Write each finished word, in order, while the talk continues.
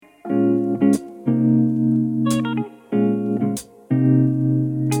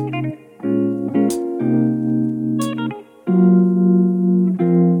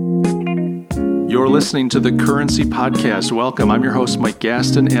listening to the Currency Podcast. Welcome. I'm your host, Mike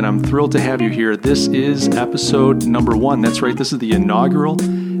Gaston, and I'm thrilled to have you here. This is episode number 1. That's right. This is the inaugural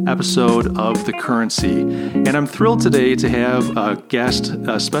episode of the Currency. And I'm thrilled today to have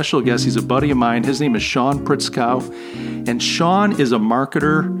a special guest. He's a buddy of mine. His name is Sean Pritzkau. And Sean is a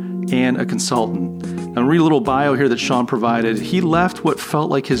marketer and a consultant. I'll read a little bio here that Sean provided. He left what felt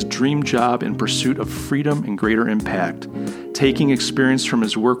like his dream job in pursuit of freedom and greater impact. Taking experience from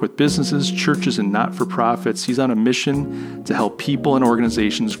his work with businesses, churches, and not-for-profits, he's on a mission to help people and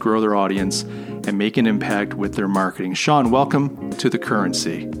organizations grow their audience and make an impact with their marketing. Sean, welcome to the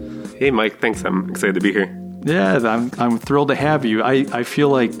Currency. Hey, Mike. Thanks. I'm excited to be here. Yeah, I'm thrilled to have you. I feel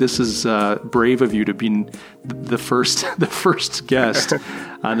like this is brave of you to be the first guest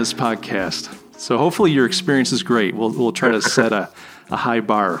on this podcast. So hopefully your experience is great. We'll try to set a high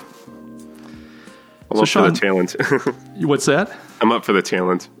bar. I'm up for the challenge. What's that? I'm up for the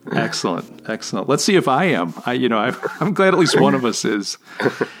challenge. Excellent. Let's see if I am. I'm glad at least one of us is.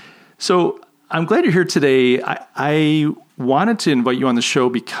 So I'm glad you're here today. I wanted to invite you on the show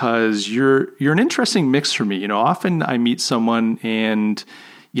because you're an interesting mix for me. Often I meet someone and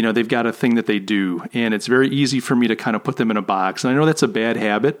they've got a thing that they do, and it's very easy for me to kind of put them in a box. And I know that's a bad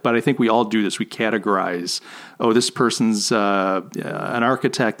habit, but I think we all do this. We categorize. Oh, this person's an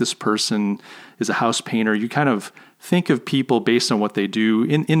architect. This person is a house painter. You kind of think of people based on what they do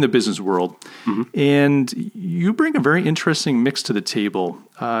in the business world. Mm-hmm. And you bring a very interesting mix to the table.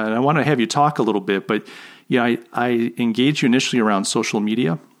 And I want to have you talk a little bit, but I engaged you initially around social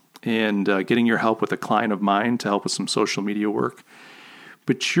media and getting your help with a client of mine to help with some social media work.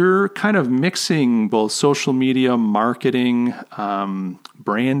 But you're kind of mixing both social media, marketing,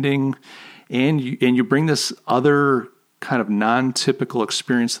 branding, and you bring this other kind of non-typical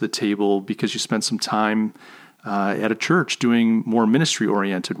experience to the table because you spent some time at a church doing more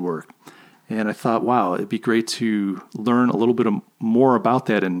ministry-oriented work. And I thought, wow, it'd be great to learn a little bit more about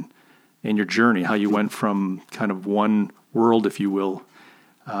that and your journey, how you went from kind of one world, if you will,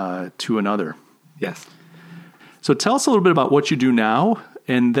 to another. Yes. So tell us a little bit about what you do now.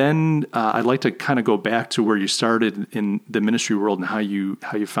 And then I'd like to kind of go back to where you started in the ministry world and how you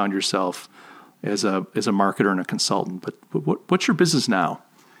found yourself as a marketer and a consultant. But what's your business now?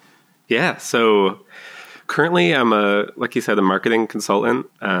 Yeah, so currently I'm like you said, a marketing consultant.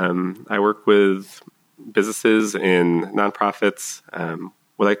 I work with businesses and nonprofits.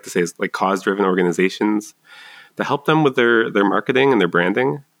 What I like to say is like cause-driven organizations to help them with their marketing and their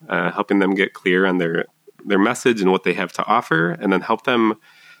branding, helping them get clear on their message and what they have to offer, and then help them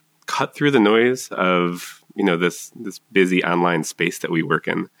cut through the noise of, this busy online space that we work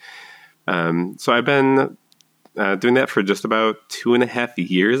in. So I've been doing that for just about 2.5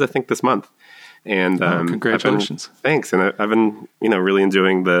 years, I think, this month. And congratulations. Thanks. And I've been, really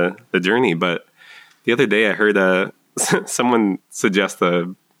enjoying the journey. But the other day I heard someone suggest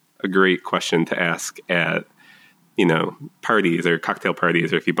a great question to ask at, parties or cocktail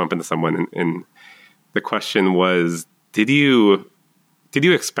parties, or if you bump into someone and the question was, did you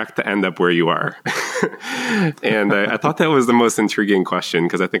expect to end up where you are? And I thought that was the most intriguing question,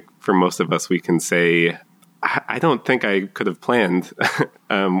 because I think for most of us, we can say, I don't think I could have planned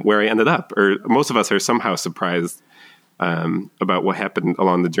where I ended up. Or most of us are somehow surprised about what happened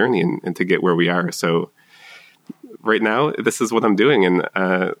along the journey and to get where we are. So right now, this is what I'm doing. And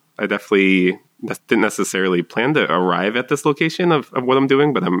I definitely didn't necessarily plan to arrive at this location of what I'm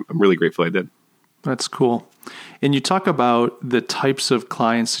doing, but I'm really grateful I did. That's cool. And you talk about the types of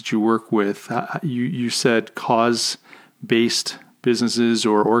clients that you work with. You said cause-based businesses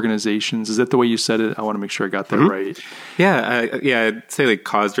or organizations. Is that the way you said it? I want to make sure I got that right. Yeah. I'd say like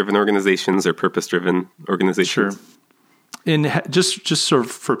cause-driven organizations or purpose-driven organizations. Sure. And just sort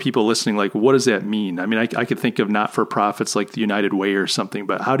of for people listening, like, what does that mean? I mean, I could think of not-for-profits like the United Way or something,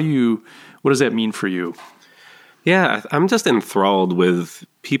 but what does that mean for you? Yeah, I'm just enthralled with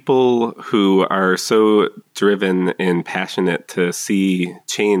people who are so driven and passionate to see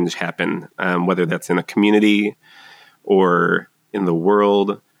change happen, whether that's in a community or in the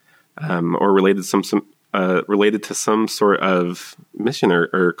world, or related to some sort of mission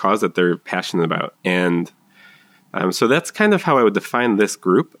or cause that they're passionate about. And so that's kind of how I would define this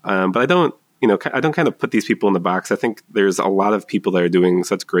group. But I don't kind of put these people in the box. I think there's a lot of people that are doing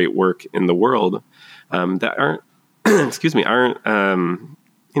such great work in the world that aren't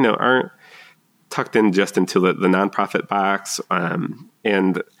tucked in just into the nonprofit box.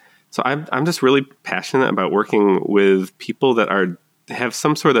 And so I'm just really passionate about working with people that have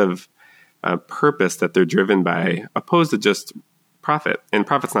some sort of purpose that they're driven by, opposed to just profit. And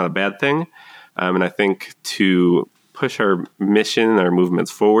profit's not a bad thing. And I think to push our mission, our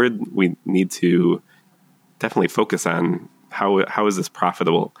movements forward, we need to definitely focus on how is this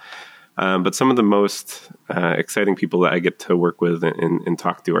profitable. But some of the most exciting people that I get to work with and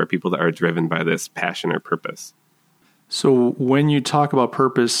talk to are people that are driven by this passion or purpose. So when you talk about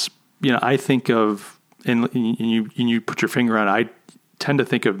purpose, I think of, and you put your finger on it, I tend to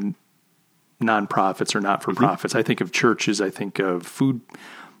think of nonprofits or not-for-profits. I think of churches, I think of food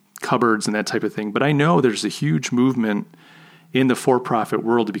cupboards and that type of thing. But I know there's a huge movement in the for-profit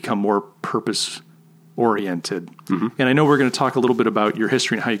world to become more purpose-oriented. And I know we're going to talk a little bit about your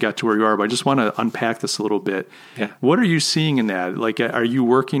history and how you got to where you are, but I just want to unpack this a little bit. Yeah. What are you seeing in that? Like, are you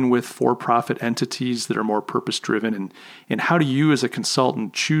working with for-profit entities that are more purpose-driven? And how do you as a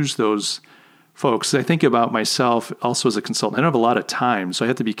consultant choose those folks? I think about myself also as a consultant. I don't have a lot of time, so I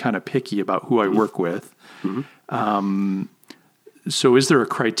have to be kind of picky about who I work with. So is there a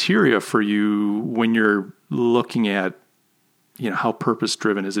criteria for you when you're looking at, how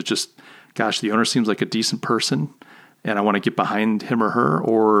purpose-driven? Is it just, gosh, the owner seems like a decent person and I want to get behind him or her,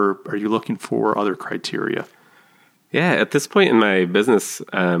 or are you looking for other criteria? Yeah, at this point in my business,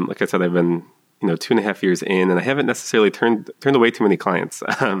 like I said, I've been 2.5 years in, and I haven't necessarily turned away too many clients.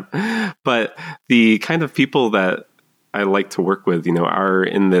 But the kind of people that I like to work with, are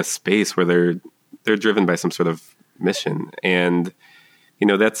in this space where they're driven by some sort of mission. And,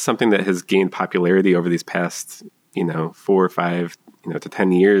 that's something that has gained popularity over these past, 4 or 5, to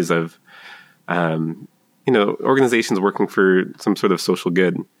 10 years of, organizations working for some sort of social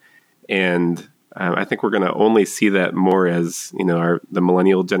good. And I think we're going to only see that more as, the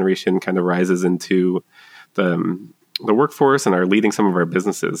millennial generation kind of rises into the workforce and are leading some of our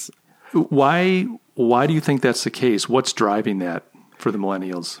businesses. Why do you think that's the case? What's driving that for the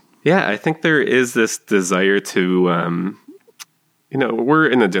millennials? Yeah, I think there is this desire to, we're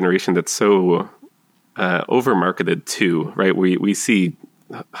in a generation that's so over-marketed too, right? We see,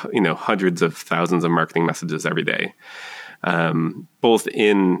 hundreds of thousands of marketing messages every day. Both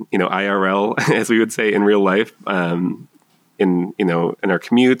in, IRL, as we would say in real life, in our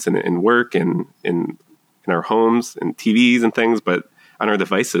commutes and in work and in our homes and TVs and things, but on our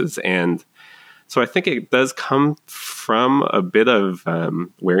devices. And so I think it does come from a bit of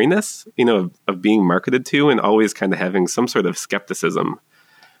wariness, of being marketed to and always kind of having some sort of skepticism.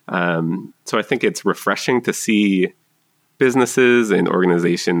 So I think it's refreshing to see businesses and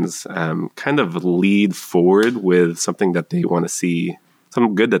organizations kind of lead forward with something that they want to see,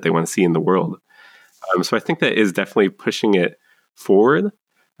 something good that they want to see in the world. So I think that is definitely pushing it forward.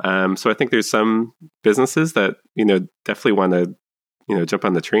 So I think there's some businesses that, definitely want to, jump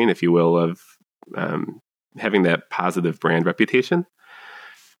on the train, if you will, of having that positive brand reputation.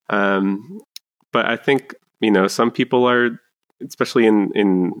 But I think, some people are, especially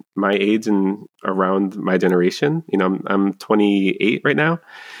in my age and around my generation, I'm 28 right now.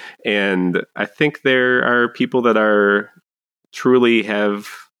 And I think there are people that are truly have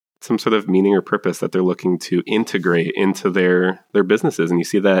some sort of meaning or purpose that they're looking to integrate into their businesses. And you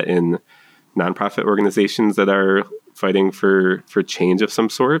see that in nonprofit organizations that are fighting for change of some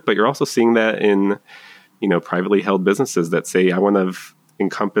sort, but you're also seeing that in, privately held businesses that say, I want to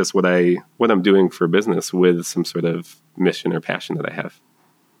encompass what I'm doing for business with some sort of mission or passion that I have.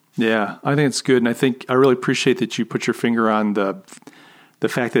 Yeah, I think it's good. And I think I really appreciate that you put your finger on the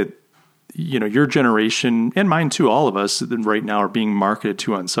fact that, your generation and mine too, all of us right now are being marketed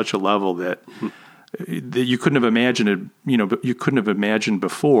to on such a level that you couldn't have imagined it, but you couldn't have imagined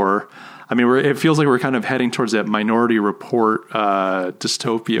before. I mean, it feels like we're kind of heading towards that Minority Report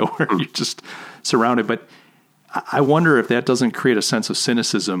dystopia where you're just surrounded. But I wonder if that doesn't create a sense of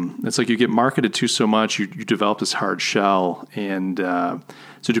cynicism. It's like you get marketed to so much, you develop this hard shell. And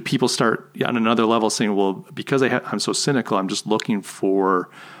so do people start on another level saying, well, because I'm so cynical, I'm just looking for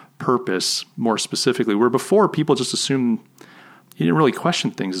purpose more specifically, where before people just assumed you didn't really question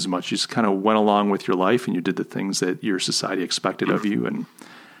things as much. You just kind of went along with your life and you did the things that your society expected of you. And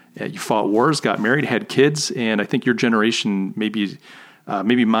you fought wars, got married, had kids. And I think your generation, maybe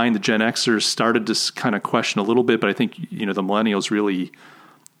mine, the Gen Xers, started to kind of question a little bit, but I think, the millennials really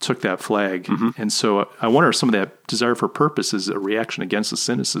took that flag. And so I wonder if some of that desire for purpose is a reaction against the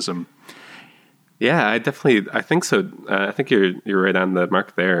cynicism. Yeah, I think so. I think you're right on the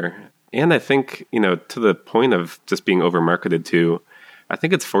mark there. And I think, to the point of just being over marketed to, I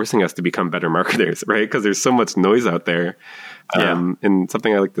think it's forcing us to become better marketers, right? Because there's so much noise out there. And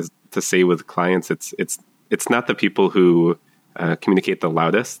something I like to say with clients, it's not the people who communicate the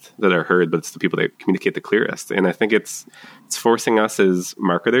loudest that are heard, but it's the people that communicate the clearest. And I think it's forcing us as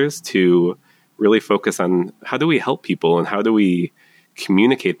marketers to really focus on how do we help people and how do we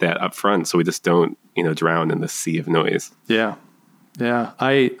communicate that up front so we just don't, drown in the sea of noise. Yeah. Yeah.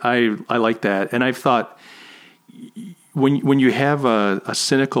 I like that. And I've thought, when you have a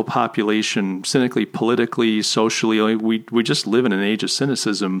cynical population, cynically, politically, socially, we just live in an age of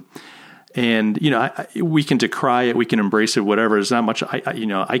cynicism. And, we can decry it, we can embrace it, whatever. There's not much,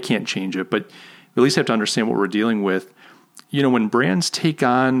 I can't change it, but we at least have to understand what we're dealing with. When brands take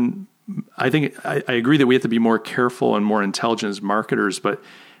on, I think I agree that we have to be more careful and more intelligent as marketers, but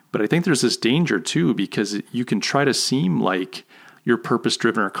I think there's this danger too, because you can try to seem like you're purpose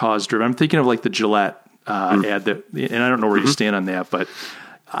driven or cause driven. I'm thinking of like the Gillette ad that, and I don't know where you stand on that, but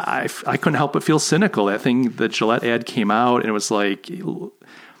I couldn't help but feel cynical. That thing, the Gillette ad came out and it was like,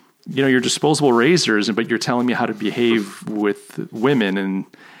 your disposable razors, but you're telling me how to behave with women. And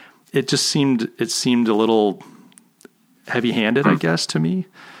it just seemed a little heavy-handed, I guess, to me.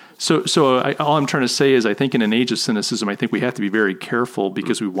 So all I'm trying to say is I think in an age of cynicism, I think we have to be very careful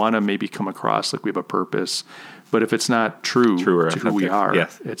because we want to maybe come across like we have a purpose. But if it's not true to who we are,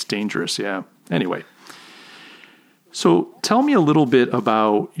 it's dangerous. Yeah. Anyway. So tell me a little bit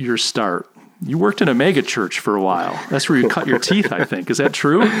about your start. You worked in a mega church for a while. That's where you cut your teeth, I think. Is that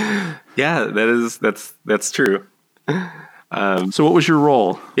true? Yeah, that's true. So what was your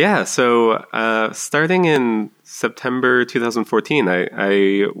role? Yeah, so starting in September 2014,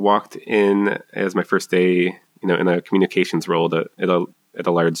 I walked in as my first day, in a communications role at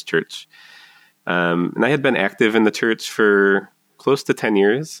a large church. And I had been active in the church for close to 10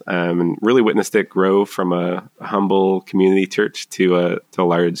 years, and really witnessed it grow from a humble community church to a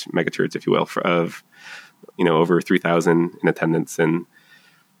large megachurch, if you will, of over 3,000 in attendance. And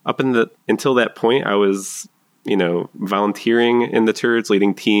until that point, I was volunteering in the church,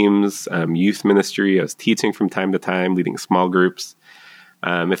 leading teams, youth ministry. I was teaching from time to time, leading small groups.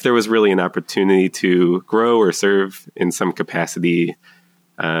 If there was really an opportunity to grow or serve in some capacity,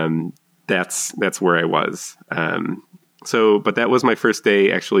 that's where I was. But that was my first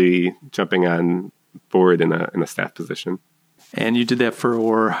day actually jumping on board in a staff position. And you did that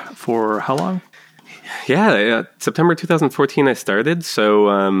for how long? Yeah, September 2014 I started. So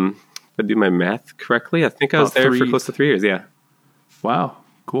if I do my math correctly, I think I was there for close to 3 years. Yeah. Wow,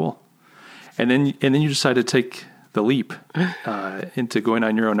 cool. And then you decided to take the leap into going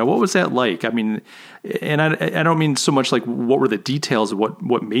on your own. Now, what was that like? I mean, and I don't mean so much like what were the details of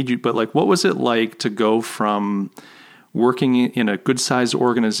what made you, but like what was it like to go from working in a good-sized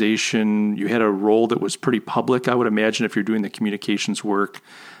organization? You had a role that was pretty public, I would imagine, if you're doing the communications work.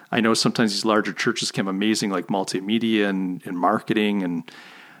 I know sometimes these larger churches can have amazing, like multimedia and marketing, and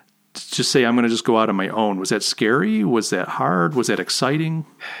just say, I'm going to just go out on my own. Was that scary? Was that hard? Was that exciting?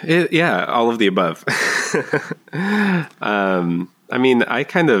 Yeah, all of the above. I mean, I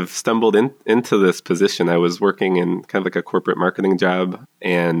kind of stumbled into this position. I was working in kind of like a corporate marketing job,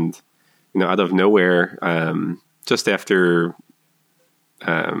 and out of nowhere, just after,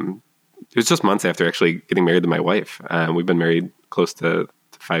 it was just months after actually getting married to my wife. We've been married close to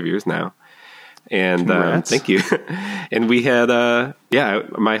 5 years now. And thank you. And we had, our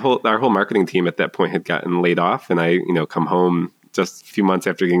whole marketing team at that point had gotten laid off. And I, come home just a few months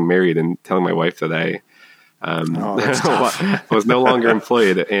after getting married and telling my wife that I was no longer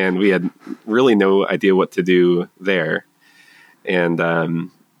employed. And we had really no idea what to do there.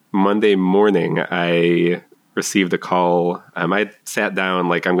 And Monday morning, I received a call. I sat down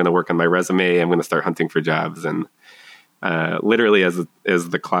like, I'm going to work on my resume. I'm going to start hunting for jobs. And literally as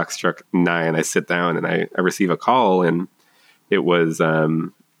the clock struck 9, I sit down and I receive a call, and it was,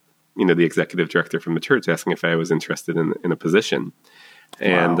 the executive director from the church asking if I was interested in a position.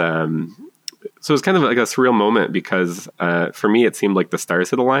 And so it was kind of like a surreal moment because for me, it seemed like the stars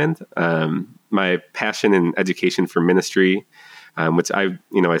had aligned. My passion in education for ministry, which I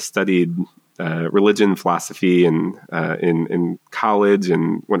studied religion, philosophy, and in college,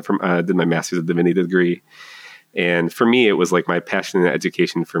 and went from did my master's of divinity degree. And for me, it was like my passion in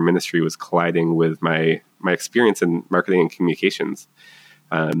education for ministry was colliding with my experience in marketing and communications.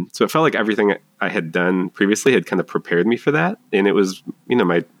 So it felt like everything I had done previously had kind of prepared me for that. And it was,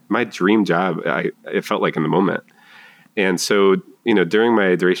 my dream job, it felt like in the moment. And so, during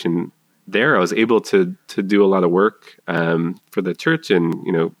my duration there, I was able to do a lot of work for the church and,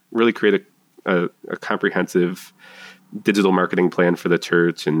 really create a comprehensive digital marketing plan for the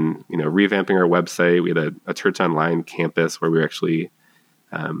church and, revamping our website. We had a church online campus where we were actually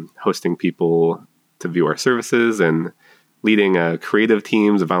hosting people to view our services and leading creative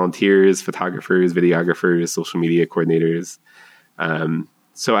teams of volunteers, photographers, videographers, social media coordinators.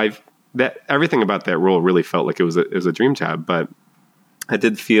 So everything about that role really felt like it was a dream job, but I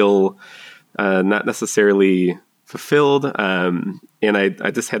did feel not necessarily fulfilled. And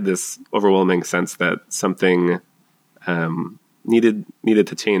I just had this overwhelming sense that something needed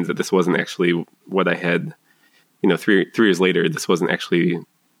to change, that this wasn't actually what I had 3 years later, this wasn't actually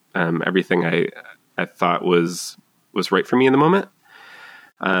everything I thought was right for me in the moment.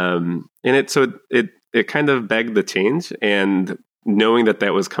 And it kind of begged the change, and knowing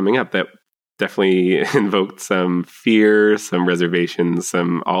that was coming up, that definitely invoked some fear, some reservations,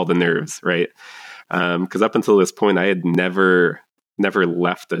 all the nerves, right? Because up until this point, I had never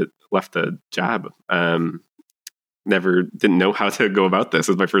left a job. Didn't know how to go about this.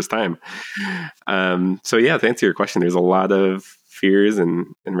 It was my first time. So yeah, to answer your question, there's a lot of fears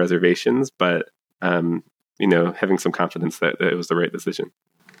and reservations, but having some confidence that it was the right decision.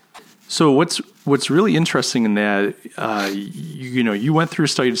 So what's really interesting in that, you went through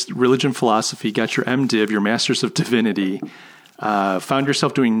studies religion philosophy, got your MDiv, your Master's of Divinity, found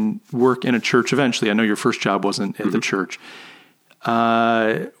yourself doing work in a church eventually. I know your first job wasn't at the church.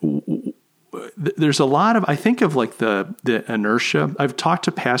 There's a lot of, I think of like the inertia. I've talked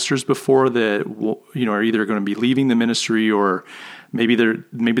to pastors before that, are either going to be leaving the ministry, or maybe their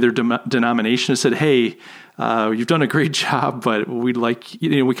denomination has said, hey, you've done a great job, but we'd like,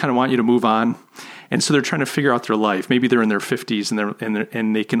 we kind of want you to move on. And so they're trying to figure out their life. Maybe they're in their 50s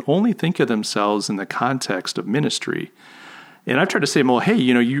and they can only think of themselves in the context of ministry. And I've tried to say, well, hey,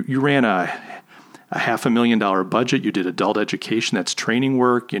 you ran a $500,000 budget. You did adult education. That's training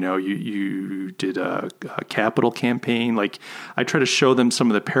work. You did a capital campaign. Like, I try to show them some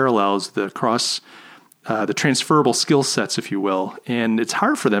of the parallels, the transferable skill sets, if you will. And it's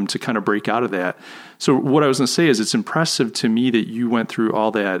hard for them to kind of break out of that. So what I was going to say is, it's impressive to me that you went through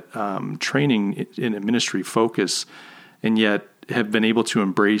all that training in a ministry focus, and yet have been able to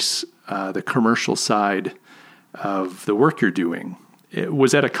embrace the commercial side of the work you're doing.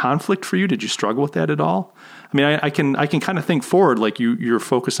 Was that a conflict for you? Did you struggle with that at all? I mean, I can kind of think forward, like you're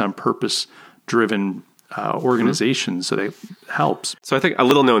focused on purpose-driven organizations, so that helps. So I think a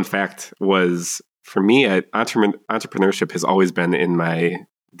little known fact was, for me, entrepreneurship has always been in my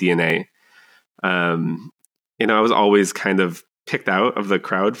DNA. I was always kind of picked out of the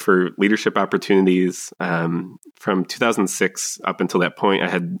crowd for leadership opportunities. From 2006 up until that point, I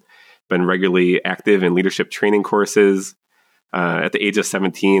had been regularly active in leadership training courses. At the age of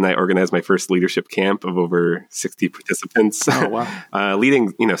 17, I organized my first leadership camp of over 60 participants. Oh, wow.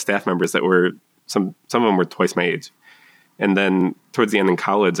 Leading, staff members that were, some of them were twice my age. And then towards the end in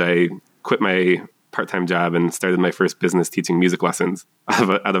college, I quit my part-time job and started my first business teaching music lessons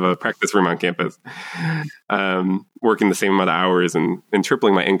out of a practice room on campus, working the same amount of hours and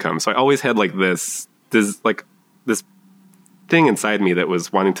tripling my income. So I always had this thing inside me that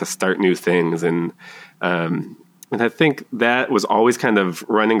was wanting to start new things. And I think that was always kind of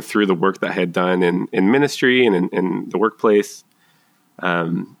running through the work that I had done in ministry and in the workplace.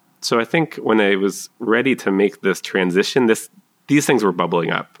 So I think when I was ready to make this transition, these things were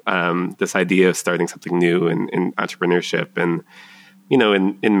bubbling up. This idea of starting something new in entrepreneurship, and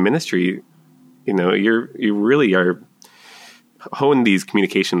in ministry, you really are hone these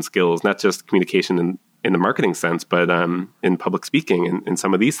communication skills, not just communication in the marketing sense, but in public speaking and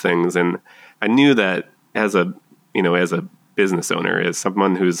some of these things. And I knew that as a business owner, as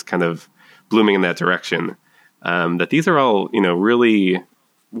someone who's kind of blooming in that direction, that these are all really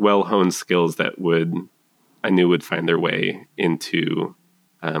well-honed skills that I knew would find their way into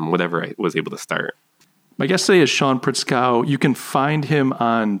whatever I was able to start. My guest today is Sean Pritzkau. You can find him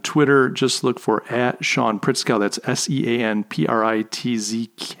on Twitter. Just look for @Sean Pritzkau. That's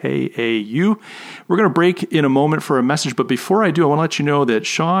SeanPritzkau. We're going to break in a moment for a message, but before I do, I want to let you know that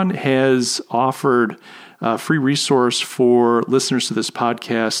Sean has offered a free resource for listeners to this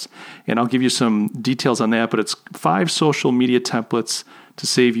podcast, and I'll give you some details on that, but it's 5 social media templates to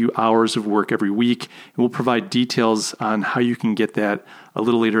save you hours of work every week. And we'll provide details on how you can get that a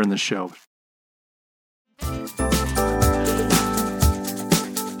little later in the show.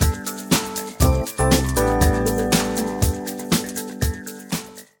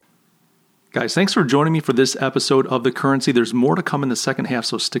 Guys, thanks for joining me for this episode of The Currency. There's more to come in the second half,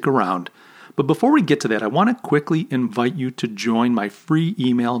 so stick around. But before we get to that, I want to quickly invite you to join my free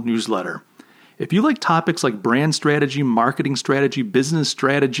email newsletter. If you like topics like brand strategy, marketing strategy, business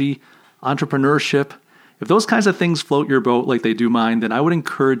strategy, entrepreneurship, if those kinds of things float your boat like they do mine, then I would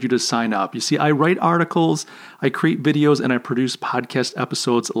encourage you to sign up. You see, I write articles, I create videos, and I produce podcast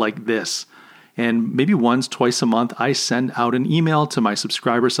episodes like this. And maybe once, twice a month, I send out an email to my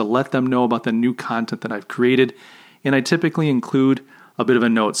subscribers to let them know about the new content that I've created. And I typically include a bit of a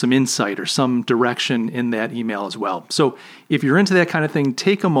note, some insight or some direction in that email as well. So if you're into that kind of thing,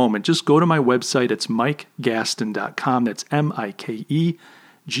 take a moment. Just go to my website. It's mikegastin.com. That's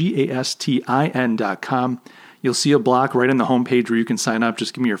MikeGastin.com. You'll see a block right on the homepage where you can sign up.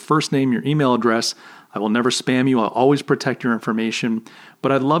 Just give me your first name, your email address. I will never spam you. I'll always protect your information.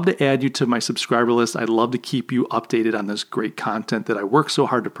 But I'd love to add you to my subscriber list. I'd love to keep you updated on this great content that I work so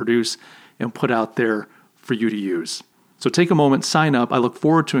hard to produce and put out there for you to use. So take a moment, sign up. I look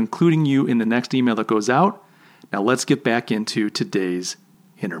forward to including you in the next email that goes out. Now let's get back into today's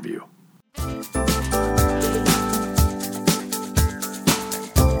interview.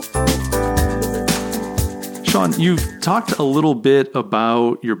 Sean, you've talked a little bit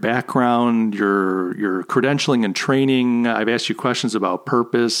about your background, your credentialing and training. I've asked you questions about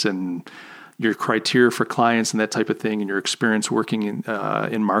purpose and your criteria for clients and that type of thing, and your experience working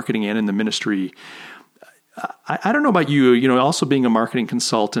in marketing and in the ministry. I don't know about you, also being a marketing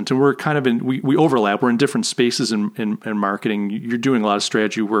consultant, and we're kind of we overlap. We're in different spaces in marketing. You're doing a lot of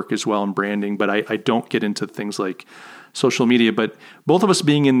strategy work as well in branding, but I don't get into things like social media. But both of us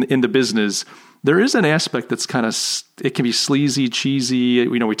being in the business, there is an aspect that's kind of, it can be sleazy, cheesy.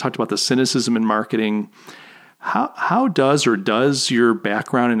 We talked about the cynicism in marketing. How does your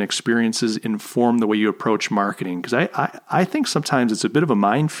background and experiences inform the way you approach marketing? Because I think sometimes it's a bit of a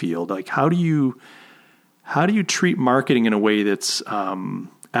minefield. Like, how do you treat marketing in a way that's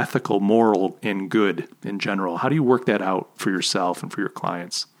ethical, moral, and good in general? How do you work that out for yourself and for your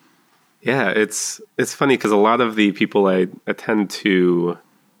clients? Yeah, it's funny because a lot of the people I tend to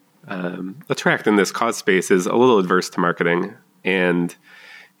attract in this cause space is a little adverse to marketing. And,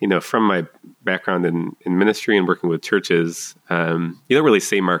 from my background in ministry and working with churches, you don't really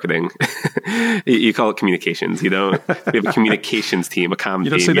say marketing. You call it communications. You have a communications team, a comm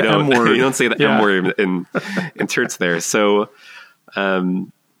team. Say the M word. You don't say the M word in church there. So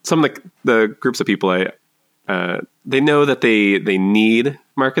some of the groups of people they know that they need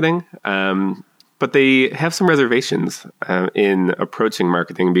marketing, but they have some reservations in approaching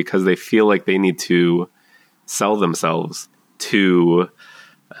marketing because they feel like they need to sell themselves to,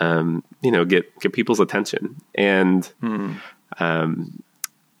 get people's attention. And, I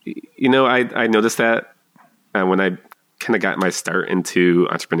noticed that when I kind of got my start into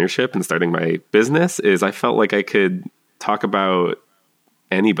entrepreneurship and starting my business is I felt like I could talk about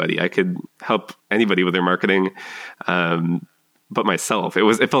anybody. I could help anybody with their marketing. But myself,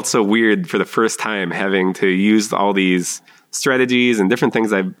 it felt so weird for the first time having to use all these strategies and different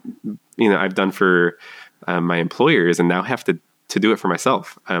things I've done for my employers, and now have to do it for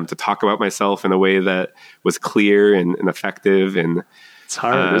myself, to talk about myself in a way that was clear and effective. And it's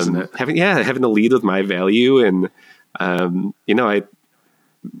hard, isn't it? Having to lead with my value, and it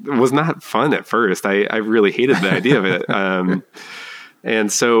was not fun at first. I really hated the idea of it.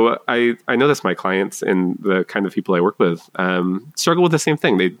 And so I notice my clients and the kind of people I work with struggle with the same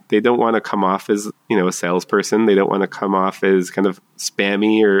thing. They don't want to come off as a salesperson. They don't want to come off as kind of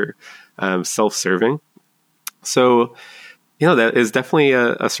spammy or self-serving. So that is definitely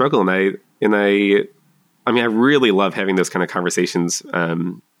a struggle. And I really love having those kind of conversations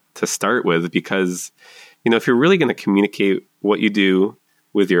to start with, because if you're really going to communicate what you do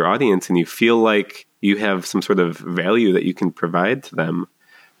with your audience and you feel like you have some sort of value that you can provide to them,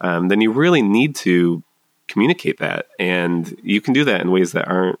 then you really need to communicate that. And you can do that in ways that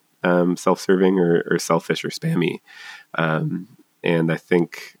aren't self-serving or selfish or spammy. And I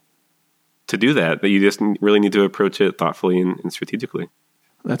think to do that you just really need to approach it thoughtfully and strategically.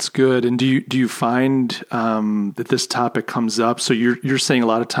 That's good. And do you find that this topic comes up? So you're saying a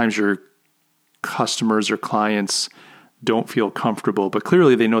lot of times your customers or clients don't feel comfortable, but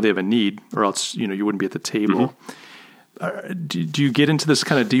clearly they know they have a need, or else you wouldn't be at the table. Mm-hmm. Do you get into this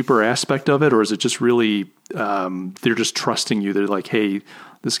kind of deeper aspect of it, or is it just really they're just trusting you? They're like, hey,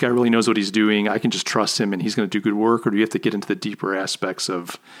 this guy really knows what he's doing. I can just trust him, and he's going to do good work. Or do you have to get into the deeper aspects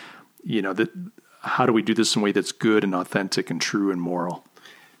of that? How do we do this in a way that's good and authentic and true and moral?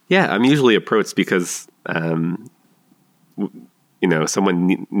 Yeah, I'm usually approached because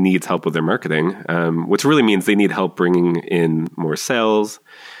someone needs help with their marketing, which really means they need help bringing in more sales.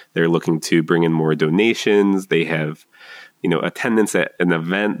 They're looking to bring in more donations. They have, attendance at an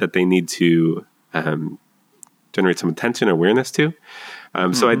event that they need to generate some attention, awareness to.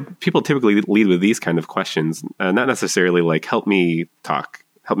 So people typically lead with these kind of questions, not necessarily like, help me talk,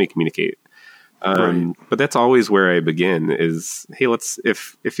 help me communicate. Right. But that's always where I begin is, hey,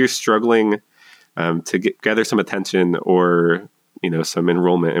 if you're struggling to gather some attention or some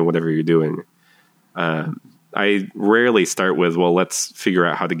enrollment in whatever you're doing, I rarely start with, well, let's figure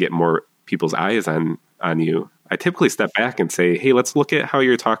out how to get more people's eyes on you. I typically step back and say, hey, let's look at how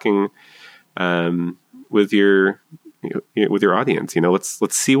you're talking with your audience.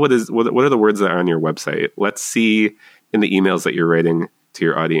 Let's see what are the words that are on your website. Let's see in the emails that you're writing to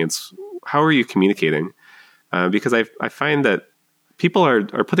your audience, how are you communicating? Because I find that people are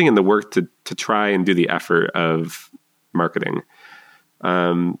putting in the work to try and do the effort of marketing.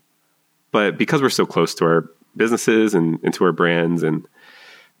 But because we're so close to our businesses and to our brands, and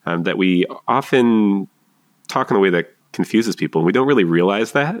that we often talk in a way that confuses people. We don't really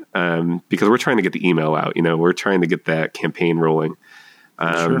realize that because we're trying to get the email out. We're trying to get that campaign rolling.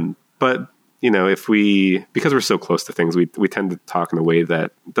 Sure. But because we're so close to things, we tend to talk in a way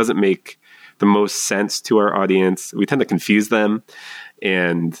that doesn't make the most sense to our audience. We tend to confuse them,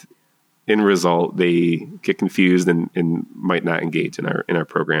 and in result, they get confused and might not engage in our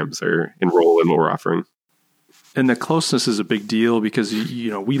programs or enroll in what we're offering. And the closeness is a big deal because,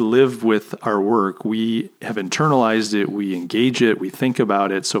 we live with our work. We have internalized it. We engage it. We think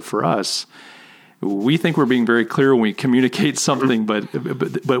about it. So for us, we think we're being very clear when we communicate something, but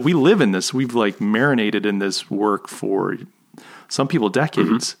we live in this. We've marinated in this work for some people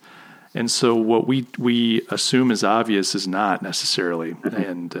decades. And so what we assume is obvious is not necessarily.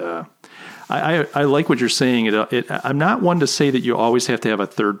 And I like what you're saying. I'm not one to say that you always have to have a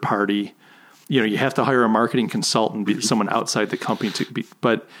third party. You have to hire a marketing consultant, be someone outside the company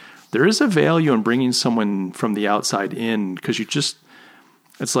but there is a value in bringing someone from the outside in, because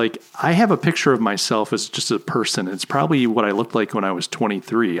it's like, I have a picture of myself as just a person. It's probably what I looked like when I was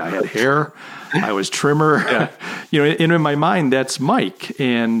 23. I had hair, I was trimmer, and in my mind, that's Mike.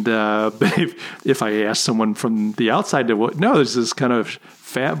 And, but if I ask someone from the outside there's this kind of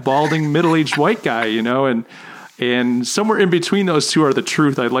fat, balding, middle-aged white guy, and somewhere in between those two are the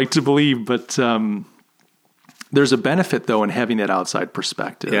truth, I'd like to believe. But there's a benefit, though, in having that outside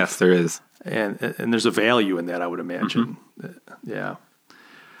perspective. Yes, there is. And there's a value in that, I would imagine. Yeah.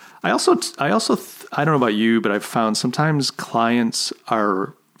 I also I don't know about you, but I've found sometimes clients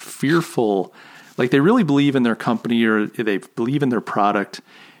are fearful, like they really believe in their company or they believe in their product,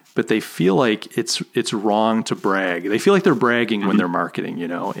 but they feel like it's wrong to brag. They feel like they're bragging when they're marketing,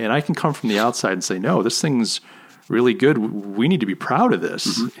 And I can come from the outside and say, no, this thing's really good. We need to be proud of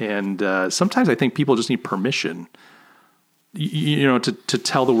this. And sometimes I think people just need permission, to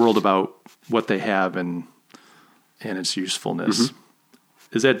tell the world about what they have and its usefulness.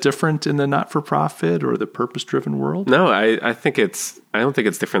 Is that different in the not-for-profit or the purpose-driven world? No, I don't think it's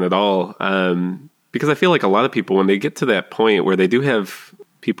different at all. Because I feel like a lot of people, when they get to that point where they do have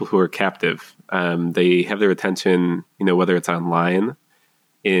people who are captive, they have their attention, whether it's online,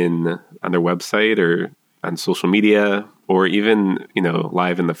 on their website or on social media, or even,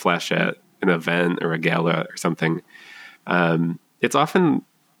 live in the flesh at an event or a gala or something. It's often,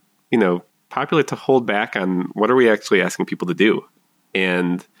 popular to hold back on what are we actually asking people to do.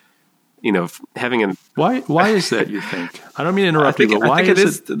 And, having why is that, you think? I don't mean to interrupt you, but why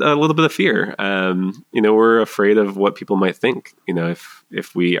is it a little bit of fear? We're afraid of what people might think,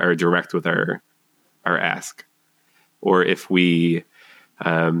 if we are direct with our ask, or if we,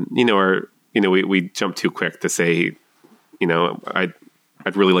 we jump too quick to say, I'd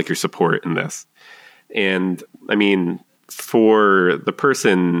really like your support in this. And I mean, for the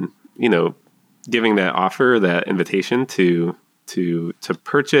person, giving that offer, that invitation to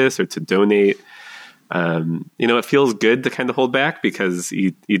purchase or to donate, it feels good to kind of hold back because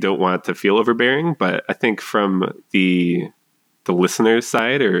you don't want to feel overbearing. But I think from the listener's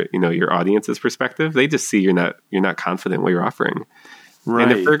side, or your audience's perspective, they just see you're not confident what you're offering. Right.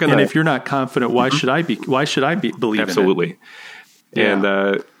 And if you're not confident, why should I be believing Absolutely. it?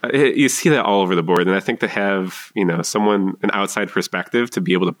 And you see that all over the board. And I think to have an outside perspective to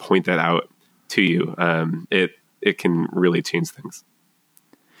be able to point that out to you, it can really change things.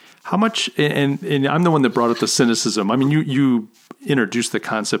 How much, and I'm the one that brought up the cynicism. I mean, you introduced the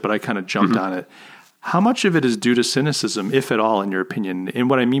concept, but I kind of jumped on it. How much of it is due to cynicism, if at all, in your opinion? And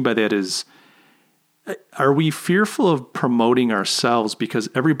what I mean by that is, are we fearful of promoting ourselves because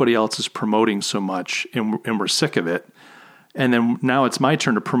everybody else is promoting so much and we're sick of it? And then now it's my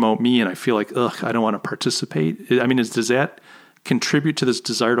turn to promote me and I feel like, I don't want to participate. I mean, does that contribute to this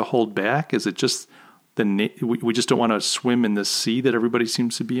desire to hold back? Is it just we just don't want to swim in the sea that everybody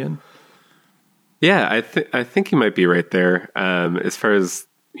seems to be in? Yeah, I think you might be right there. As far as,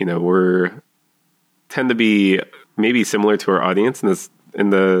 we're tend to be maybe similar to our audience in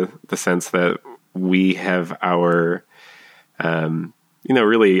the sense that we have our,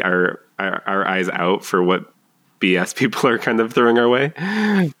 really our eyes out for what BS people are kind of throwing our way.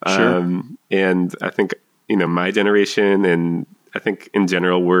 Sure. And I think, my generation, and I think in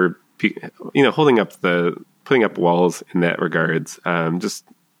general, we're, putting up walls in that regards, just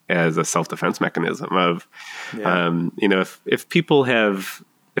as a self-defense mechanism of, if people have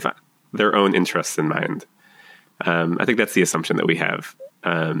their own interests in mind, I think that's the assumption that we have.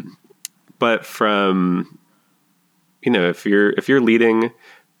 But from if you're leading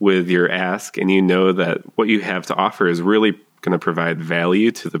with your ask and you know that what you have to offer is really going to provide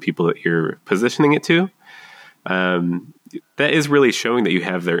value to the people that you're positioning it to, that is really showing that you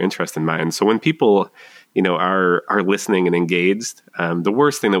have their interest in mind. So when people, are listening and engaged, the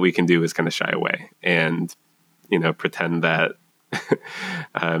worst thing that we can do is kind of shy away and, pretend that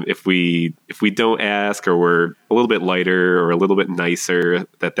if we don't ask, or we're a little bit lighter or a little bit nicer,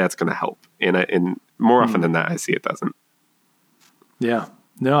 that's going to help. And more often than not, I see it doesn't. Yeah,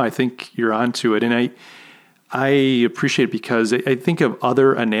 no, I think you're onto it. And I appreciate it because I think of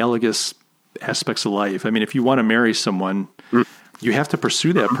other analogous aspects of life. I mean, if you want to marry someone, you have to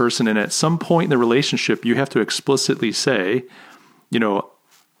pursue that person. And at some point in the relationship, you have to explicitly say,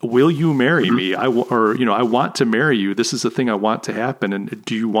 will you marry me? I want to marry you. This is the thing I want to happen. And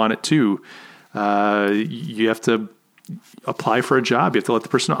do you want it too? You have to apply for a job. You have to let the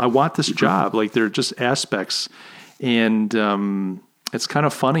person know, I want this job. Like, they're just aspects. And it's kind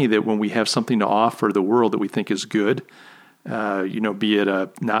of funny that when we have something to offer the world that we think is good, be it a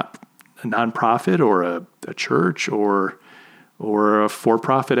nonprofit or a church or a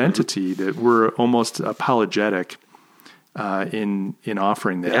for-profit entity, that we're almost apologetic in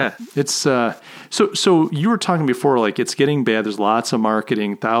offering that. Yeah. It's so you were talking before, like, it's getting bad. There's lots of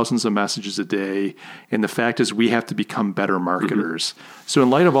marketing, thousands of messages a day, and the fact is we have to become better marketers. So in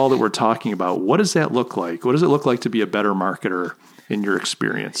light of all that we're talking about, what does that look like? What does it look like to be a better marketer in your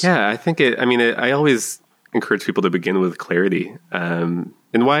experience? Yeah, I think I always encourage people to begin with clarity. And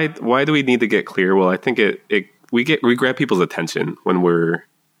why do we need to get clear? Well, I think we grab people's attention when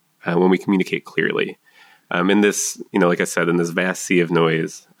we communicate clearly. In this, like I said, in this vast sea of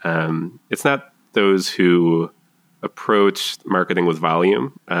noise, it's not those who approach marketing with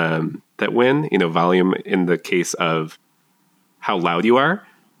volume that win. Volume in the case of how loud you are,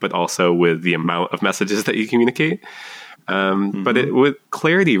 but also with the amount of messages that you communicate. But with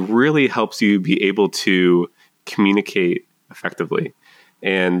clarity really helps you be able to communicate effectively.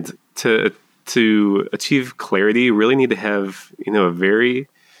 And to achieve clarity, you really need to have, a very,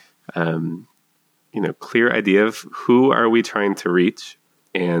 clear idea of who are we trying to reach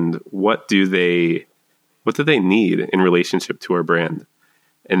and what do they need in relationship to our brand.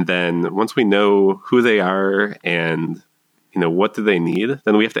 And then once we know who they are and, what do they need,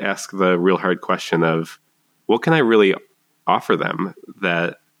 then we have to ask the real hard question of, what can I really offer them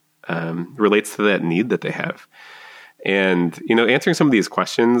that relates to that need that they have? And, answering some of these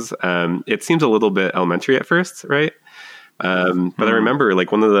questions, it seems a little bit elementary at first, right? But I remember,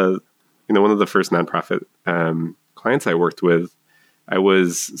 like, one of the first nonprofit clients I worked with, I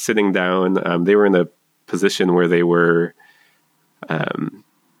was sitting down. They were in a position where they were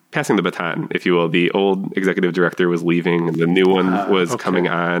passing the baton, if you will. The old executive director was leaving, and the new one was coming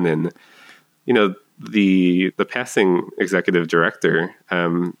on. And the passing executive director,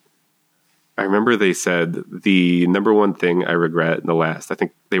 I remember they said the number one thing I regret in the last, I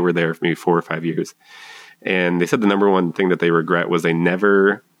think they were there for maybe 4 or 5 years. And they said the number one thing that they regret was they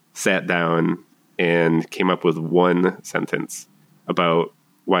never sat down and came up with one sentence about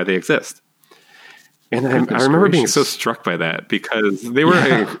why they exist. And I remember being so struck by that, because they were,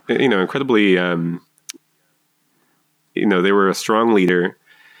 incredibly, they were a strong leader.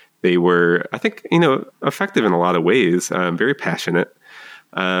 They were, I think, effective in a lot of ways, very passionate.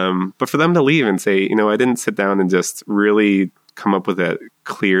 But for them to leave and say, I didn't sit down and just really come up with that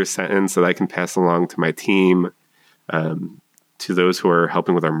clear sentence that I can pass along to my team, to those who are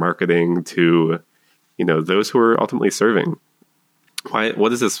helping with our marketing, to, those who are ultimately serving.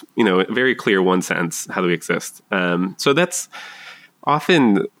 What is this, very clear one sentence, how do we exist? So that's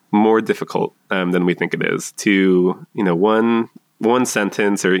often more difficult than we think it is to, one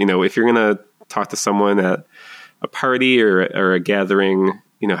sentence, or, if you're going to talk to someone at a party or a gathering,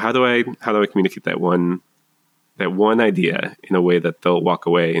 how do I communicate that one idea in a way that they'll walk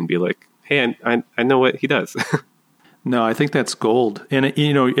away and be like, hey, I know what he does. No, I think that's gold. And,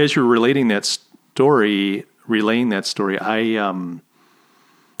 as you're relaying that story, I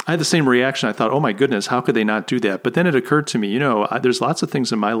had the same reaction. I thought, oh my goodness, how could they not do that? But then it occurred to me, there's lots of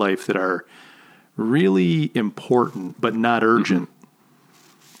things in my life that are really important, but not urgent.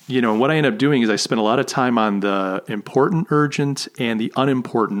 And what I end up doing is I spend a lot of time on the important urgent and the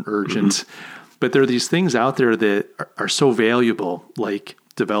unimportant urgent. But there are these things out there that are so valuable, like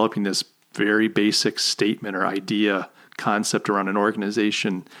developing this very basic statement or idea concept around an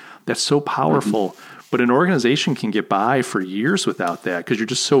organization that's so powerful. But an organization can get by for years without that, because you're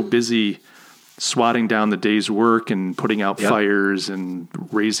just so busy swatting down the day's work and putting out fires and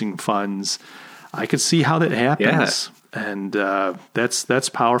raising funds. I could see how that happens. And that's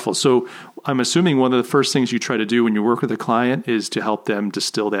powerful. So I'm assuming one of the first things you try to do when you work with a client is to help them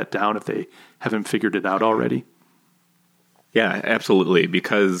distill that down if they haven't figured it out already. Yeah, absolutely.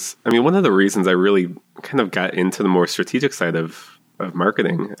 Because, I mean, one of the reasons I really kind of got into the more strategic side of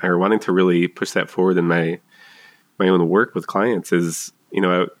marketing, or wanting to really push that forward in my own work with clients, is,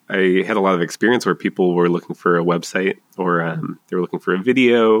 I had a lot of experience where people were looking for a website, or they were looking for a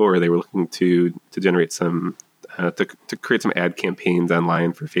video, or they were looking to generate some, to create some ad campaigns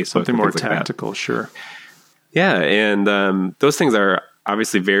online for Facebook. Something more tactical, sure. Yeah, and those things are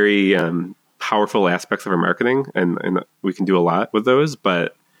obviously very powerful aspects of our marketing, and we can do a lot with those,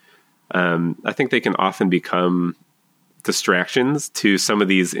 but I think they can often become distractions to some of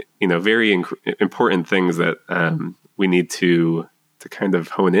these, very important things that we need to kind of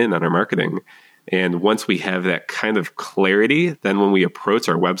hone in on our marketing. And once we have that kind of clarity, then when we approach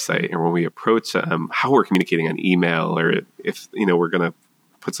our website, or when we approach how we're communicating on email, or if, we're going to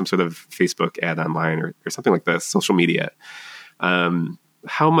put some sort of Facebook ad online, or something like that, social media,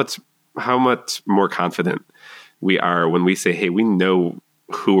 how much more confident we are when we say, hey, we know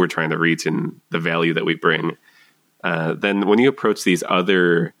who we're trying to reach and the value that we bring. Then when you approach these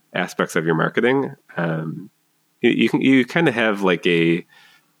other aspects of your marketing, you kind of have like I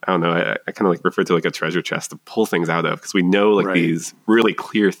kind of like refer to like a treasure chest to pull things out of, because we know like these really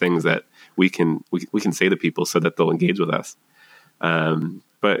clear things that we can say to people so that they'll engage with us.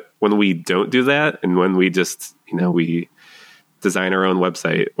 But when we don't do that, and when we just, we design our own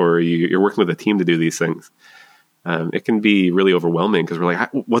website, or you're working with a team to do these things, it can be really overwhelming, because we're like,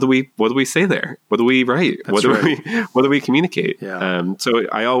 what do we say there? What do we write? What do we communicate? Yeah. So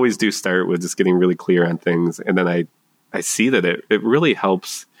I always do start with just getting really clear on things. And then I see that it really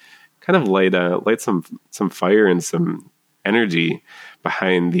helps kind of light some fire and some energy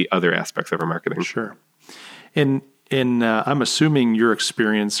behind the other aspects of our marketing. Sure. And I'm assuming your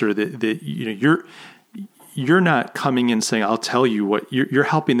experience, or you're not coming in saying, I'll tell you what, you're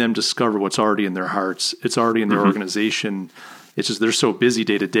helping them discover what's already in their hearts. It's already in their organization. It's just, they're so busy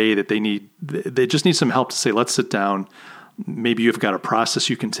day to day that they just need some help to say, let's sit down. Maybe you've got a process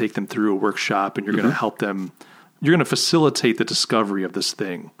you can take them through, a workshop, and you're going to help them. You're going to facilitate the discovery of this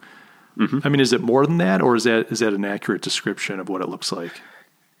thing. I mean, is it more than that, or is that an accurate description of what it looks like?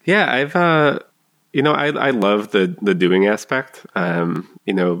 Yeah, I've, I love the doing aspect.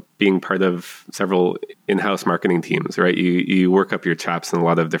 Being part of several in-house marketing teams, right? You work up your chops in a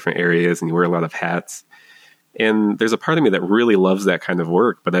lot of different areas, and you wear a lot of hats. And there's a part of me that really loves that kind of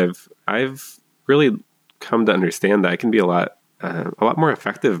work, but I've really come to understand that I can be a lot more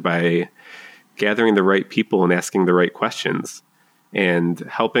effective by gathering the right people and asking the right questions, and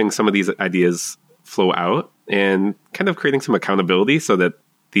helping some of these ideas flow out, and kind of creating some accountability so that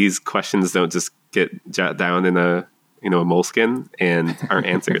these questions don't just get jotted down in a moleskin and aren't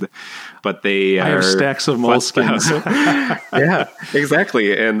answered, but they I have stacks of moleskins. Yeah,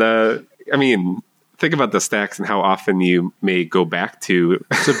 exactly. And I mean, think about the stacks and how often you may go back to.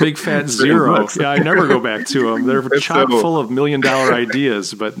 It's a big fat zero. Yeah, I never go back to them. They're chock full of $1 million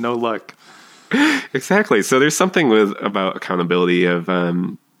ideas, but no luck. Exactly. So there's something about accountability of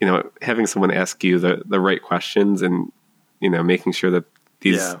having someone ask you the right questions, and making sure that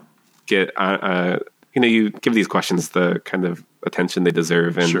these get you give these questions the kind of attention they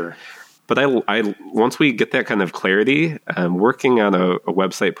deserve. And sure. But I once we get that kind of clarity, working on a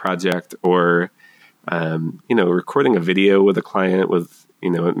website project, or recording a video with a client, with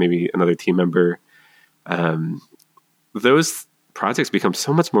maybe another team member, those projects become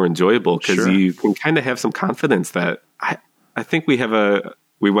so much more enjoyable, because you can kind of have some confidence that I think we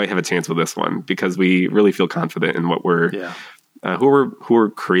might have a chance with this one, because we really feel confident in what we're who we're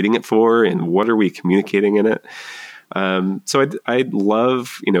creating it for, and what are we communicating in it. So I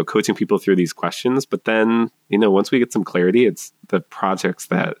love coaching people through these questions, but then once we get some clarity, it's the projects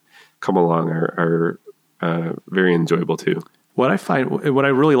that come along are very enjoyable too. What I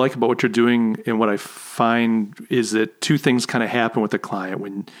really like about what you're doing, and what I find, is that two things kind of happen with the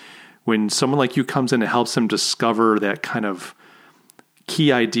client. When someone like you comes in and helps them discover that kind of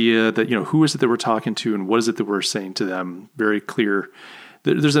key idea, that, who is it that we're talking to, and what is it that we're saying to them, very clear.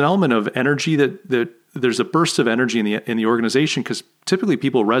 There's an element of energy that there's a burst of energy in the organization, because typically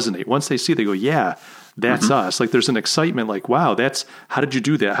people resonate. Once they see it, they go, yeah, that's us. Like, there's an excitement, like, wow, how did you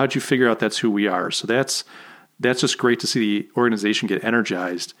do that? How did you figure out that's who we are? So that's just great to see the organization get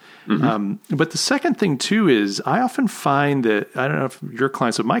energized. But the second thing too is, I often find that, I don't know if your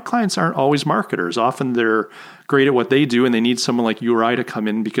clients, but my clients aren't always marketers. Often they're great at what they do, and they need someone like you or I to come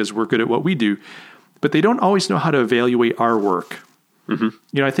in because we're good at what we do, but they don't always know how to evaluate our work.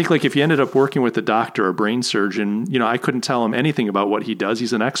 I think like if you ended up working with a doctor or a brain surgeon, I couldn't tell him anything about what he does.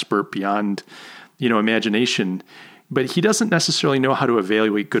 He's an expert beyond, imagination, but he doesn't necessarily know how to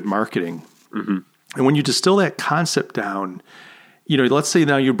evaluate good marketing. And when you distill that concept down, let's say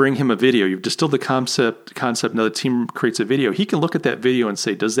now you bring him a video, you've distilled the concept, now the team creates a video. He can look at that video and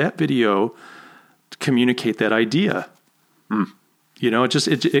say, does that video communicate that idea?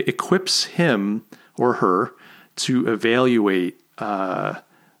 It equips him or her to evaluate the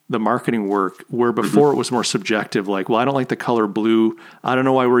marketing work, where before it was more subjective, like, well, I don't like the color blue. I don't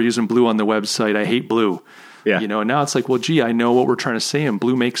know why we're using blue on the website. I hate blue. Yeah. And now it's like, well, gee, I know what we're trying to say and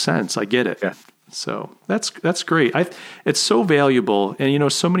blue makes sense. I get it. Yeah. So that's great. It's so valuable.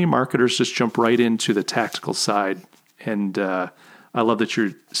 And, so many marketers just jump right into the tactical side. And I love that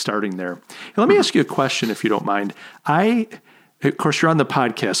you're starting there. And let me ask you a question, if you don't mind. Of course, you're on the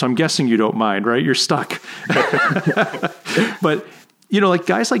podcast, so I'm guessing you don't mind, right? You're stuck. But, like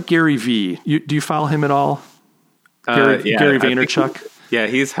guys like Gary V, do you follow him at all? Gary Vaynerchuk? Yeah,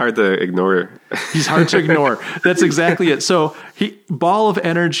 he's hard to ignore. He's hard to ignore. That's exactly it. So ball of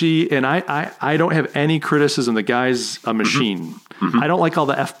energy, and I don't have any criticism. The guy's a machine. I don't like all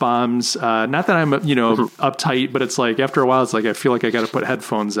the F-bombs. Not that I'm, uptight, but it's like after a while, it's like I feel like I got to put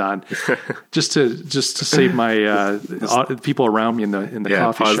headphones on just to save my people around me in the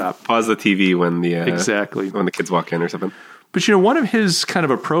coffee shop. Pause the TV when exactly when the kids walk in or something. But, one of his kind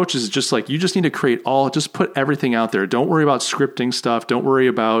of approaches is just like, you just need to just put everything out there. Don't worry about scripting stuff. Don't worry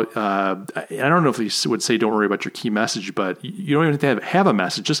about, I don't know if he would say don't worry about your key message, but you don't even have to have a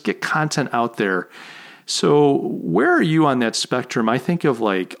message. Just get content out there. So where are you on that spectrum? I think of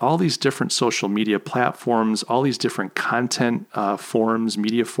like all these different social media platforms, all these different content forms,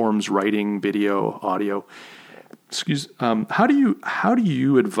 media forms, writing, video, audio. How do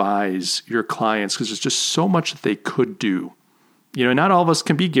you advise your clients? Because there's just so much that they could do. Not all of us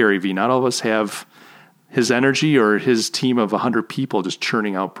can be Gary Vee. Not all of us have his energy or his team of 100 people just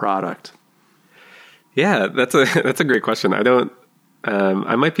churning out product. Yeah, that's a great question.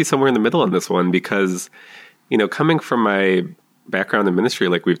 I might be somewhere in the middle on this one because, coming from my background in ministry,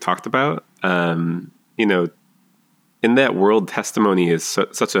 like we've talked about, in that world, testimony is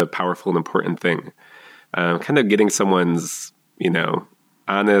such a powerful and important thing. Kind of getting someone's,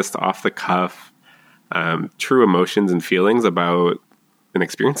 honest, off the cuff, true emotions and feelings about an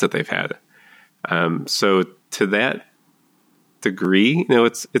experience that they've had. So to that degree,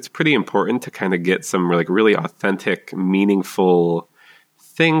 it's pretty important to kind of get some like really authentic, meaningful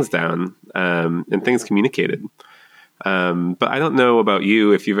things down, and things communicated. But I don't know about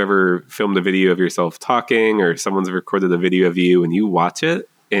you, if you've ever filmed a video of yourself talking or someone's recorded a video of you and you watch it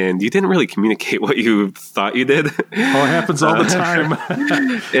and you didn't really communicate what you thought you did. Oh, it happens all the time.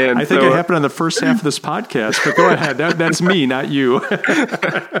 And I think it happened on the first half of this podcast, but go ahead. That's me, not you.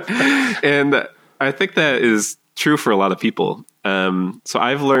 And I think that is true for a lot of people. So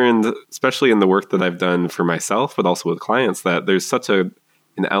I've learned, especially in the work that I've done for myself, but also with clients, that there's such an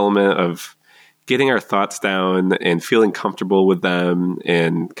element of getting our thoughts down and feeling comfortable with them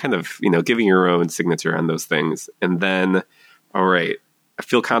and kind of, giving your own signature on those things. And then, all right, I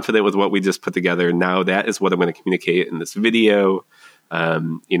feel confident with what we just put together. Now that is what I'm going to communicate in this video,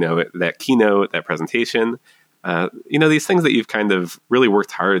 that keynote, that presentation, these things that you've kind of really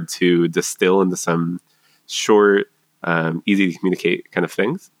worked hard to distill into some short, easy to communicate kind of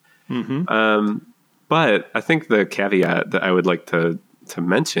things. But I think the caveat that I would like to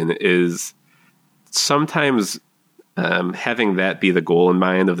mention is sometimes having that be the goal in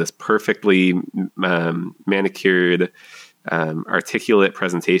mind of this perfectly manicured, articulate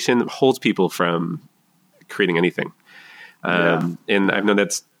presentation holds people from creating anything. And I've known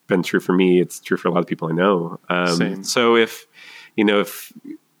that's been true for me. It's true for a lot of people I know. So if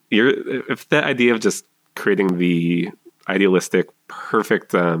that idea of just creating the idealistic,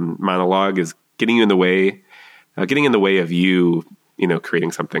 perfect monologue is getting in the way of you,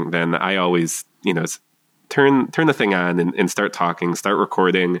 creating something, then I always, turn the thing on and start talking, start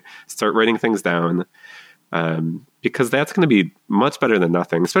recording, start writing things down. Because that's going to be much better than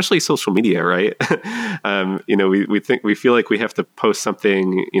nothing, especially social media, right? We feel like we have to post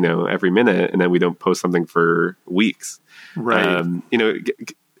something, every minute, and then we don't post something for weeks. Right.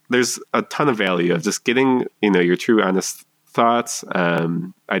 There's a ton of value of just getting, your true, honest thoughts,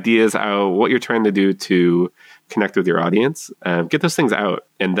 ideas out, what you're trying to do to connect with your audience, get those things out,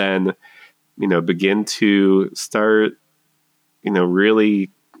 and then, begin to start, really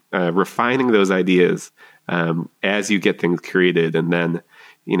refining those ideas as you get things created, and then,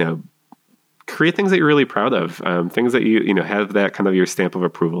 create things that you're really proud of, things that you have that kind of your stamp of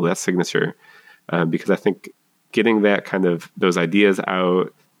approval, that signature, because I think getting that kind of those ideas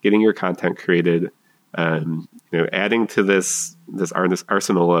out, getting your content created, adding to this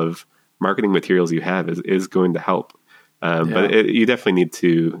arsenal of marketing materials you have is going to help. But you definitely need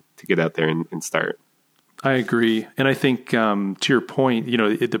to get out there and start. I agree. And I think, to your point,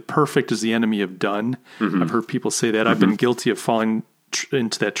 the perfect is the enemy of done. Mm-hmm. I've heard people say that. Mm-hmm. I've been guilty of falling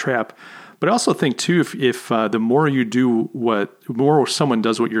into that trap. But I also think too, if the more you do more someone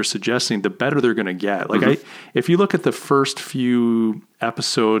does what you're suggesting, the better they're going to get. Like if you look at the first few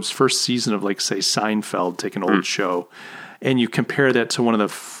episodes, first season of, like, say, Seinfeld, take an old show, and you compare that to one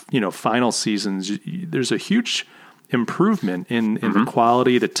of the final seasons, there's a huge improvement in the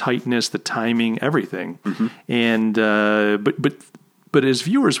quality, the tightness, the timing, everything. Mm-hmm. And but as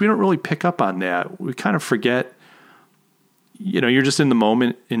viewers, we don't really pick up on that. We kind of forget. You're just in the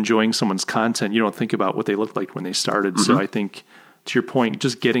moment enjoying someone's content. You don't think about what they looked like when they started. Mm-hmm. So I think, to your point,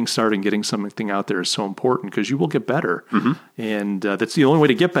 just getting started and getting something out there is so important, because you will get better. Mm-hmm. And that's the only way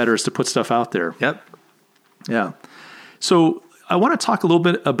to get better, is to put stuff out there. Yep. Yeah. So I want to talk a little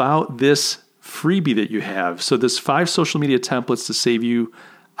bit about this freebie that you have. So this 5 social media templates to save you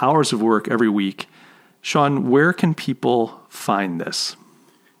hours of work every week. Sean, where can people find this?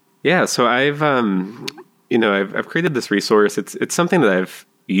 Yeah. So I've created this resource. It's something that I've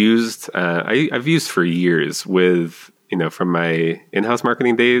used. I've used for years with, from my in-house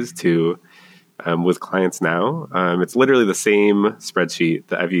marketing days to with clients now. It's literally the same spreadsheet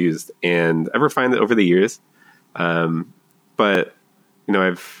that I've used and I've refined it over the years. But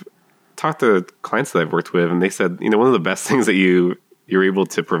I've talked to clients that I've worked with, and they said, one of the best things that you're able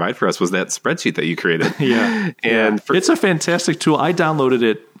to provide for us was that spreadsheet that you created. Yeah. And it's a fantastic tool. I downloaded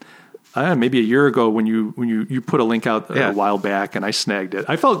it maybe a year ago when you put a link out a while back, and I snagged it.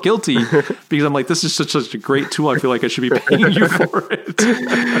 I felt guilty because I'm like, this is such a great tool. I feel like I should be paying you for it.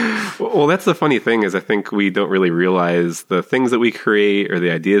 Well, that's the funny thing, is I think we don't really realize the things that we create or the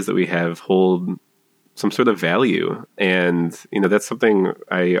ideas that we have hold some sort of value. And, that's something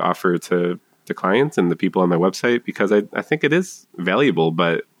I offer to clients and the people on my website, because I think it is valuable.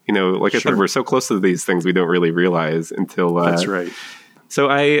 But, like I said, we're so close to these things, we don't really realize until... That's right. So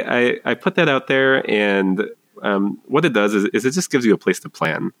I put that out there, and what it does is it just gives you a place to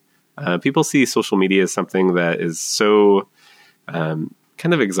plan. People see social media as something that is so kind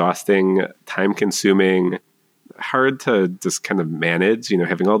of exhausting, time-consuming, hard to just kind of manage,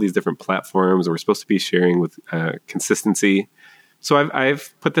 having all these different platforms we're supposed to be sharing with consistency. So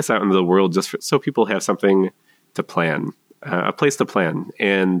I've put this out into the world just so people have something to plan, a place to plan.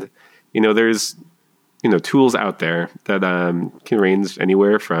 And, there's, tools out there that can range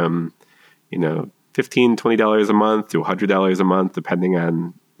anywhere from, $15, $20 a month to $100 a month, depending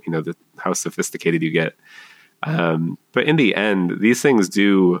on, how sophisticated you get. But in the end, these things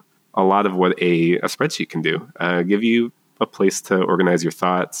do a lot of what a spreadsheet can do. Give you a place to organize your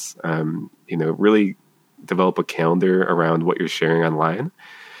thoughts, really develop a calendar around what you're sharing online.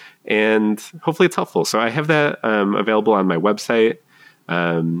 And hopefully it's helpful. So I have that available on my website.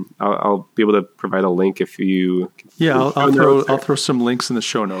 I'll be able to provide a link if you... Yeah, I'll throw some links in the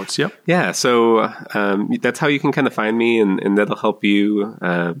show notes. Yep. Yeah, so that's how you can kind of find me, and that'll help you,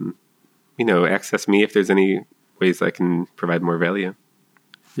 access me if there's any ways I can provide more value.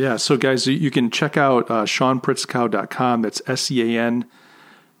 Yeah, so guys, you can check out SeanPritzkau.com. That's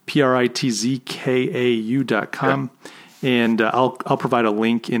SeanPritzkau.com. And I'll provide a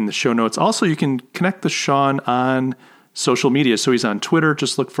link in the show notes. Also, you can connect with Sean on social media. So he's on Twitter.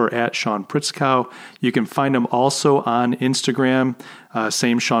 Just look for @SeanPritzkau. You can find him also on Instagram,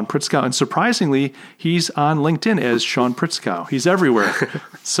 same Sean Pritzkau. And surprisingly, he's on LinkedIn as Sean Pritzkau. He's everywhere.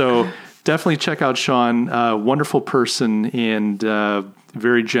 So definitely check out Sean. Wonderful person, and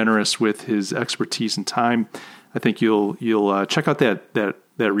very generous with his expertise and time. I think you'll check out that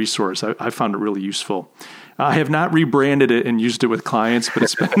resource. I found it really useful. I have not rebranded it and used it with clients, but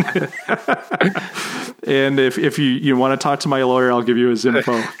it's been. And if you want to talk to my lawyer, I'll give you his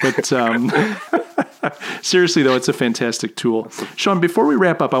info. But seriously, though, it's a fantastic tool. Sean, before we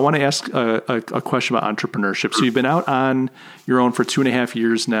wrap up, I want to ask a question about entrepreneurship. So you've been out on your own for 2.5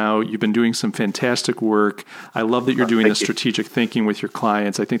 years now. You've been doing some fantastic work. I love that you're doing the strategic thinking with your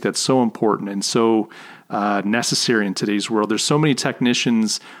clients. I think that's so important and so necessary in today's world. There's so many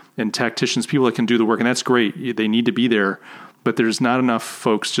technicians and tacticians, people that can do the work, and that's great. They need to be there, but there's not enough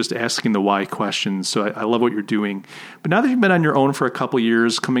folks just asking the why questions. So I love what you're doing. But now that you've been on your own for a couple of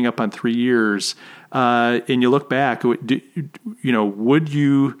years, coming up on 3 years, and you look back, would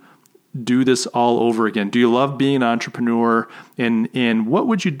you do this all over again? Do you love being an entrepreneur? And what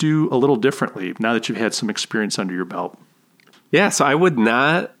would you do a little differently now that you've had some experience under your belt? Yeah, so I would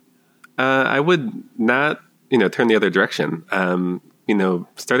not turn the other direction.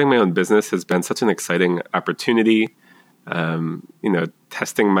 Starting my own business has been such an exciting opportunity.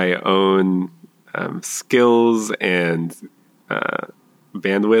 Testing my own skills and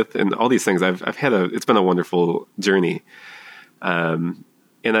bandwidth and all these things. I've had it's been a wonderful journey. And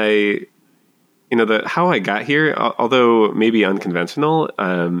how I got here, although maybe unconventional,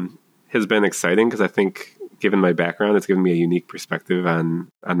 has been exciting because I think, given my background, it's given me a unique perspective on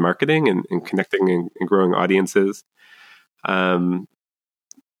marketing and connecting and growing audiences. And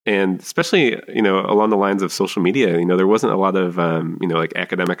especially, along the lines of social media, there wasn't a lot of, like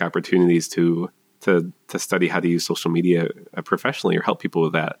academic opportunities to study how to use social media professionally or help people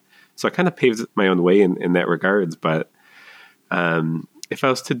with that. So I kind of paved my own way in that regards. But if I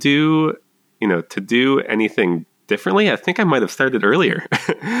was to do anything differently, I think I might have started earlier.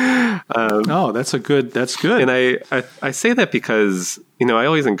 That's good. And I say that because, I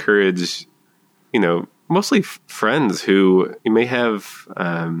always encourage, mostly friends who you may have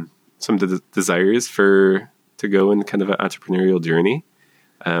some desires to go in kind of an entrepreneurial journey.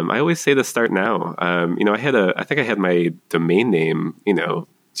 I always say to start now. I think I had my domain name,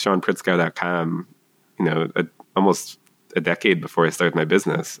 SeanPritzkau.com, almost a decade before I started my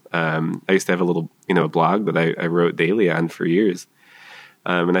business. I used to have a little, blog that I wrote daily on for years.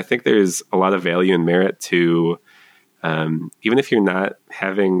 And I think there's a lot of value and merit to, even if you're not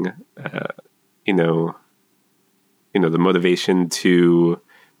having, the motivation to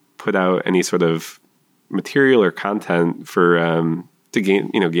put out any sort of material or content for, to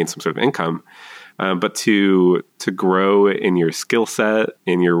gain some sort of income, but to grow in your skill set,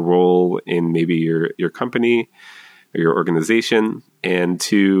 in your role in maybe your company or your organization, and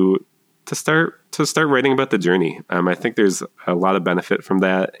to start writing about the journey. I think there's a lot of benefit from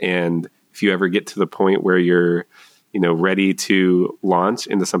that. And if you ever get to the point where you're, ready to launch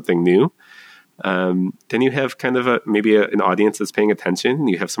into something new, then you have kind of an audience that's paying attention.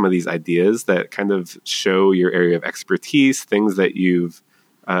 You have some of these ideas that kind of show your area of expertise, things that you've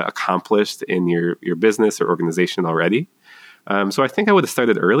accomplished in your business or organization already. So I think I would have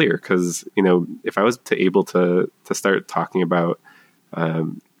started earlier because, if I was able to start talking about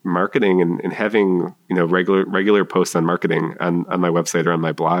marketing and having, regular posts on marketing on my website or on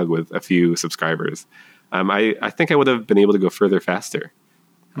my blog with a few subscribers, I think I would have been able to go further faster.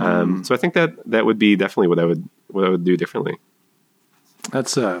 So I think that would be definitely what I would do differently.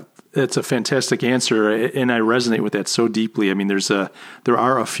 That's a fantastic answer, and I resonate with that so deeply. I mean, there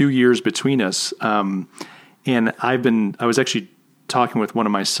are a few years between us, and I was actually talking with one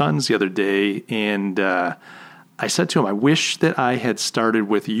of my sons the other day, and I said to him, I wish that I had started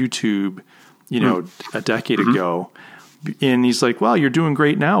with YouTube, a decade ago. And he's like, well, you're doing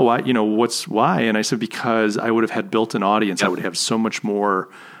great now. Why? Why? And I said, because I would have had built an audience. Yep. I would have so much more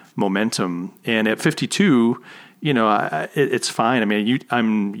momentum. And at 52, it's fine. I mean,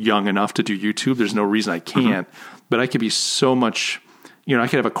 I'm young enough to do YouTube. There's no reason I can't, but I could be so much, I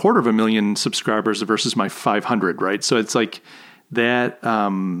could have 250,000 subscribers versus my 500, right? So it's like that,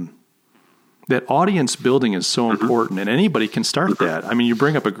 that audience building is so important, and anybody can start that. I mean, you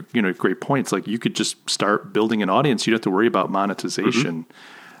bring up a great point. It's like you could just start building an audience. You don't have to worry about monetization.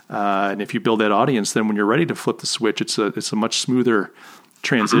 And if you build that audience, then when you're ready to flip the switch, it's a much smoother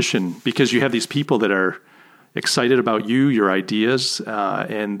transition because you have these people that are excited about your ideas,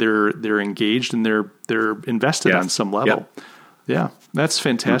 and they're engaged and they're invested on some level. Yep. Yeah, that's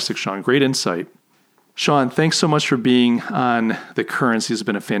fantastic, Sean. Great insight. Sean, thanks so much for being on The Currency. It's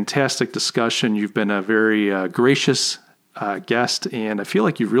been a fantastic discussion. You've been a very gracious guest, and I feel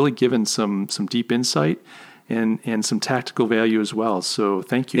like you've really given some deep insight and some tactical value as well. So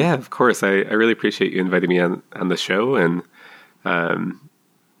thank you. Yeah, of course. I really appreciate you inviting me on the show. And,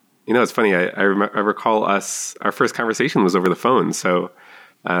 it's funny. I recall our first conversation was over the phone. So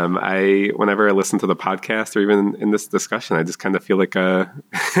whenever I listen to the podcast or even in this discussion, I just kind of feel like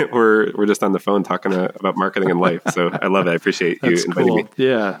we're just on the phone talking about marketing and life. So I love it. I appreciate you inviting me.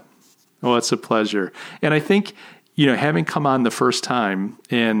 Yeah. Well, it's a pleasure. And I think, having come on the first time,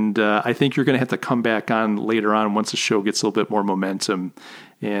 and I think you're going to have to come back on later on once the show gets a little bit more momentum.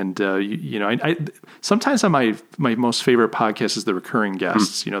 And, I sometimes on my most favorite podcast is the recurring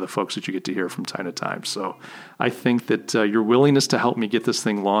guests, the folks that you get to hear from time to time. So I think that your willingness to help me get this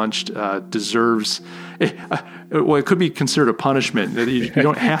thing launched deserves, it could be considered a punishment. You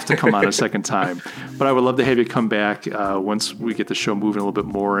don't have to come on a second time, but I would love to have you come back once we get the show moving a little bit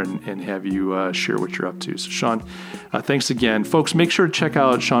more and have you share what you're up to. So Sean, thanks again. Folks, make sure to check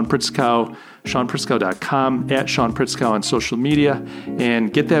out Sean Pritzkau, SeanPritzkau.com, @Sean Pritzkau on social media,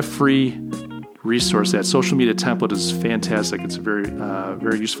 and get that free resource. That social media template is fantastic. It's a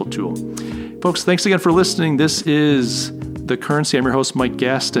very useful tool. Folks, thanks again for listening. This is The Currency. I'm your host, Mike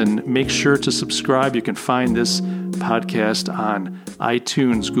Gaston. Make sure to subscribe. You can find this podcast on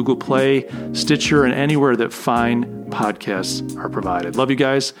iTunes, Google Play, Stitcher, and anywhere that fine podcasts are provided. Love you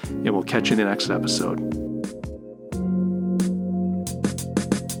guys, and we'll catch you in the next episode.